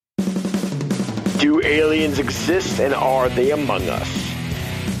Do aliens exist, and are they among us?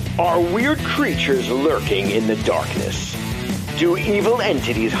 Are weird creatures lurking in the darkness? Do evil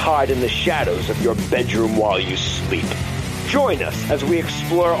entities hide in the shadows of your bedroom while you sleep? Join us as we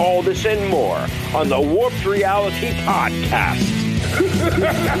explore all this and more on the Warped Reality Podcast.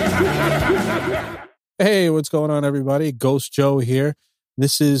 Hey, what's going on, everybody? Ghost Joe here.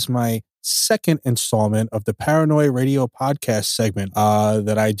 This is my second installment of the Paranoid Radio Podcast segment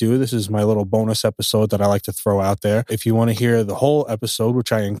that I do. This is my little bonus episode that I like to throw out there. If you want to hear the whole episode,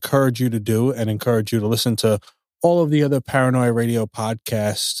 which I encourage you to do, and encourage you to listen to all of the other Paranoid Radio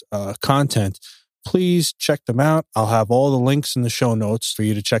Podcast content, please check them out. I'll have all the links in the show notes for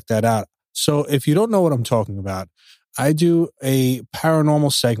you to check that out. So if you don't know what I'm talking about, I do a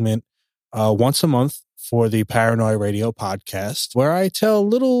paranormal segment once a month for the Paranoid Radio Podcast, where I tell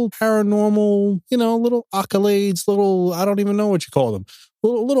little paranormal, little accolades, I don't even know what you call them,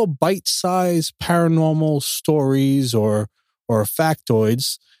 little bite-sized paranormal stories or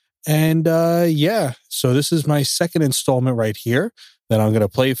factoids. And so this is my second installment right here that I'm going to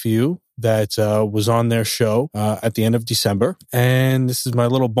play for you that was on their show at the end of December. And this is my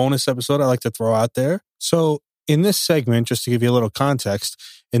little bonus episode I like to throw out there. So in this segment, just to give you a little context,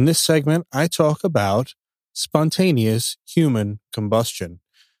 in this segment, I talk about spontaneous human combustion.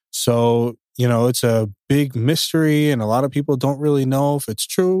 So, it's a big mystery and a lot of people don't really know if it's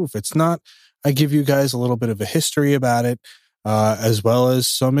true, if it's not. I give you guys a little bit of a history about it, as well as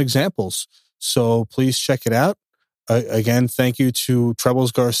some examples. So please check it out. Again, thank you to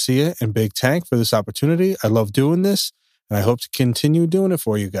Trebles Garcia and Big Tank for this opportunity. I love doing this, and I hope to continue doing it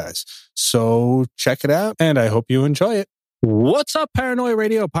for you guys. So check it out, and I hope you enjoy it. What's up, Paranoid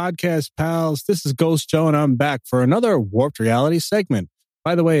Radio Podcast pals? This is Ghost Joe, and I'm back for another Warped Reality segment.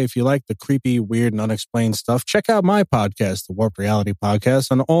 By the way, if you like the creepy, weird, and unexplained stuff, check out my podcast, the Warped Reality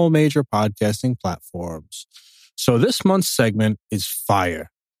Podcast, on all major podcasting platforms. So this month's segment is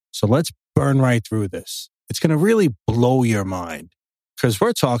fire. So let's burn right through this. It's going to really blow your mind because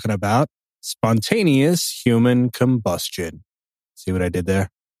we're talking about spontaneous human combustion. See what I did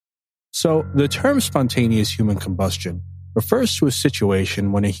there? So the term spontaneous human combustion refers to a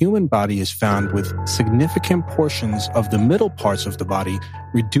situation when a human body is found with significant portions of the middle parts of the body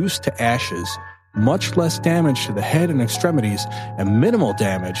reduced to ashes, much less damage to the head and extremities, and minimal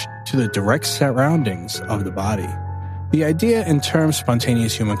damage to the direct surroundings of the body. The idea and term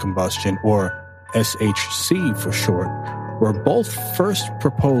spontaneous human combustion, or SHC for short, were both first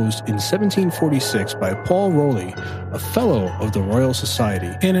proposed in 1746 by Paul Rowley, a Fellow of the Royal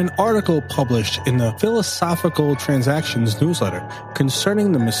Society, in an article published in the Philosophical Transactions newsletter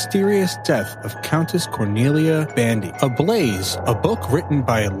concerning the mysterious death of Countess Cornelia Bandy. Ablaze, a book written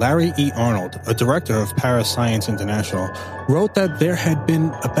by Larry E. Arnold, a director of Parascience International, wrote that there had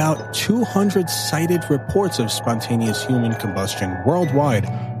been about 200 cited reports of spontaneous human combustion worldwide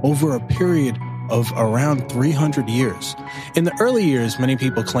over a period of around 300 years. In the early years, many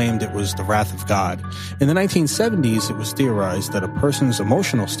people claimed it was the wrath of God. In the 1970s, it was theorized that a person's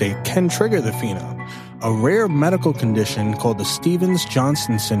emotional state can trigger the phenom. A rare medical condition called the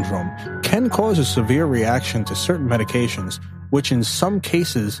Stevens-Johnson syndrome can cause a severe reaction to certain medications, which in some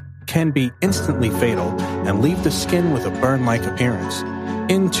cases can be instantly fatal and leave the skin with a burn-like appearance.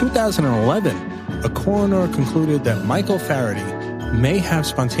 In 2011, a coroner concluded that Michael Faraday may have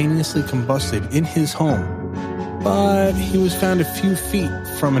spontaneously combusted in his home, but he was found a few feet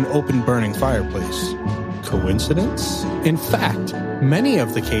from an open burning fireplace. Coincidence? In fact, many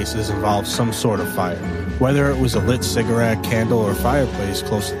of the cases involved some sort of fire, whether it was a lit cigarette, candle, or fireplace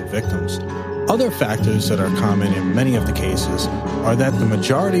close to the victims. Other factors that are common in many of the cases are that the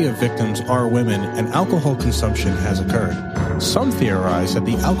majority of victims are women and alcohol consumption has occurred. Some theorize that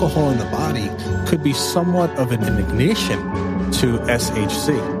the alcohol in the body could be somewhat of an ignition to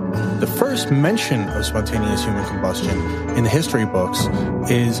SHC. The first mention of spontaneous human combustion in the history books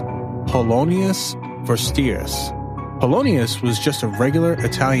is Polonius Forstius. Polonius was just a regular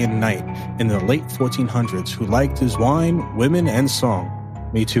Italian knight in the late 1400s who liked his wine, women, and song.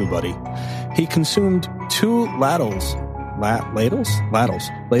 Me too, buddy. He consumed 2 ladles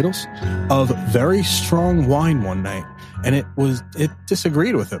of very strong wine one night, and it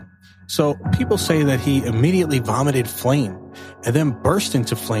disagreed with him. So people say that he immediately vomited flame and then burst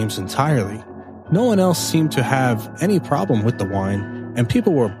into flames entirely. No one else seemed to have any problem with the wine, and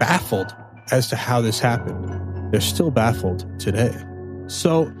people were baffled as to how this happened. They're still baffled today.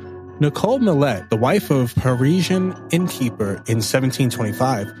 So Nicole Millet, the wife of Parisian innkeeper in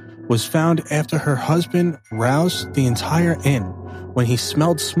 1725, was found after her husband roused the entire inn when he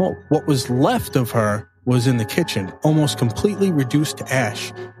smelled smoke. What was left of her was in the kitchen, almost completely reduced to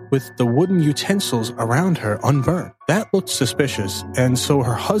ash, with the wooden utensils around her unburned. That looked suspicious, and so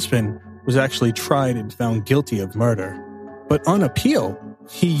her husband was actually tried and found guilty of murder. But on appeal,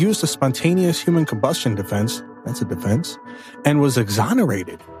 he used a spontaneous human combustion defense, that's a defense, and was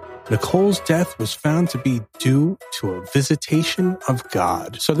exonerated. Nicole's death was found to be due to a visitation of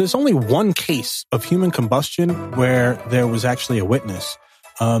God. So there's only one case of human combustion where there was actually a witness.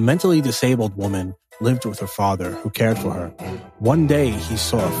 A mentally disabled woman lived with her father, who cared for her. One day, he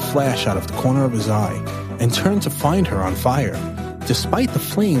saw a flash out of the corner of his eye and turned to find her on fire. Despite the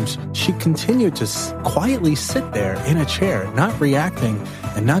flames, she continued to quietly sit there in a chair, not reacting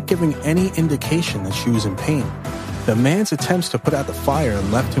and not giving any indication that she was in pain. The man's attempts to put out the fire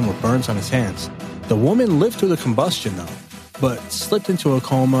left him with burns on his hands. The woman lived through the combustion, though, but slipped into a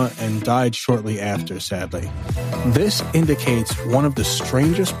coma and died shortly after, sadly. This indicates one of the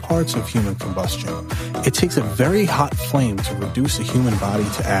strangest parts of human combustion. It takes a very hot flame to reduce a human body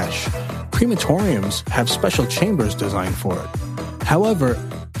to ash. Crematoriums have special chambers designed for it. However,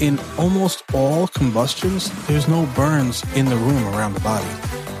 in almost all combustions, there's no burns in the room around the body,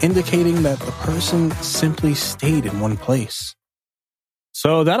 indicating that the person simply stayed in one place.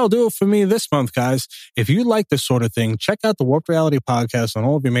 So that'll do it for me this month, guys. If you like this sort of thing, check out the Warped Reality podcast on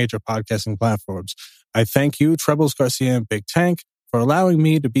all of your major podcasting platforms. I thank you, Trebles Garcia and Big Tank, for allowing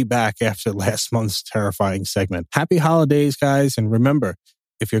me to be back after last month's terrifying segment. Happy holidays, guys. And remember,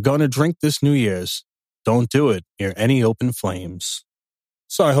 if you're going to drink this New Year's, don't do it near any open flames.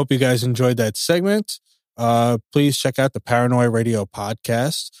 So I hope you guys enjoyed that segment. Please check out the Paranoid Radio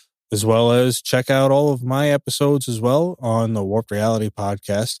podcast, as well as check out all of my episodes as well on the Warped Reality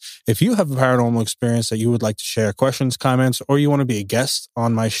podcast. If you have a paranormal experience that you would like to share, questions, comments, or you want to be a guest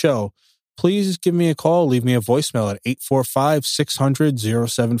on my show, please give me a call. Leave me a voicemail at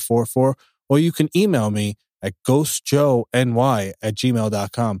 845-600-0744, or you can email me at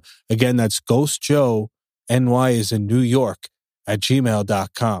ghostjoeny@gmail.com. Again, that's ghostjoeny is in New York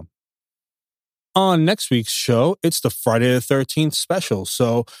 @gmail.com. On next week's show, it's the Friday the 13th special.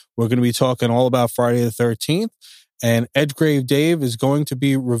 So we're going to be talking all about Friday the 13th. And Edgrave Dave is going to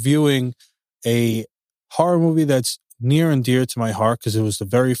be reviewing a horror movie that's near and dear to my heart because it was the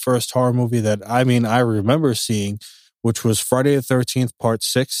very first horror movie that I remember seeing, which was Friday the 13th Part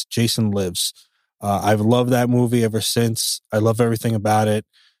 6, Jason Lives. I've loved that movie ever since. I love everything about it,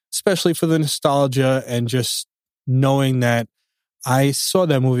 especially for the nostalgia and just knowing that I saw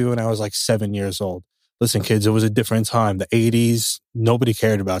that movie when I was like 7 years old. Listen, kids, it was a different time. The 80s, nobody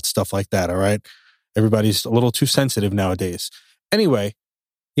cared about stuff like that, all right? Everybody's a little too sensitive nowadays. Anyway,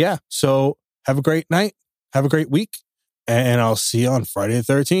 yeah, so have a great night. Have a great week. And I'll see you on Friday the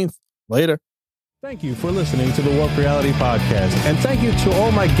 13th. Later. Thank you for listening to the Warped Reality Podcast, and thank you to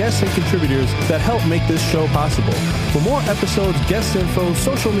all my guests and contributors that help make this show possible. For more episodes, guest info,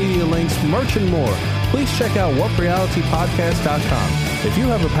 social media links, merch, and more, please check out warpedrealitypodcast.com. If you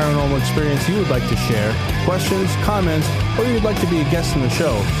have a paranormal experience you would like to share, questions, comments, or you'd like to be a guest in the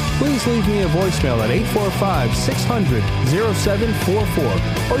show, please leave me a voicemail at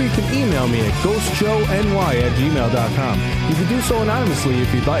 845-600-0744, or you can email me at ghostjoeny@gmail.com. You can do so anonymously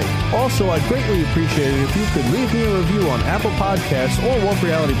if you'd like. Also, I'd greatly appreciate it if you could leave me a review on Apple Podcasts or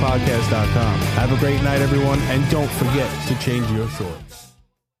warprealitypodcast.com. Have a great night, everyone, and don't forget to change your shorts.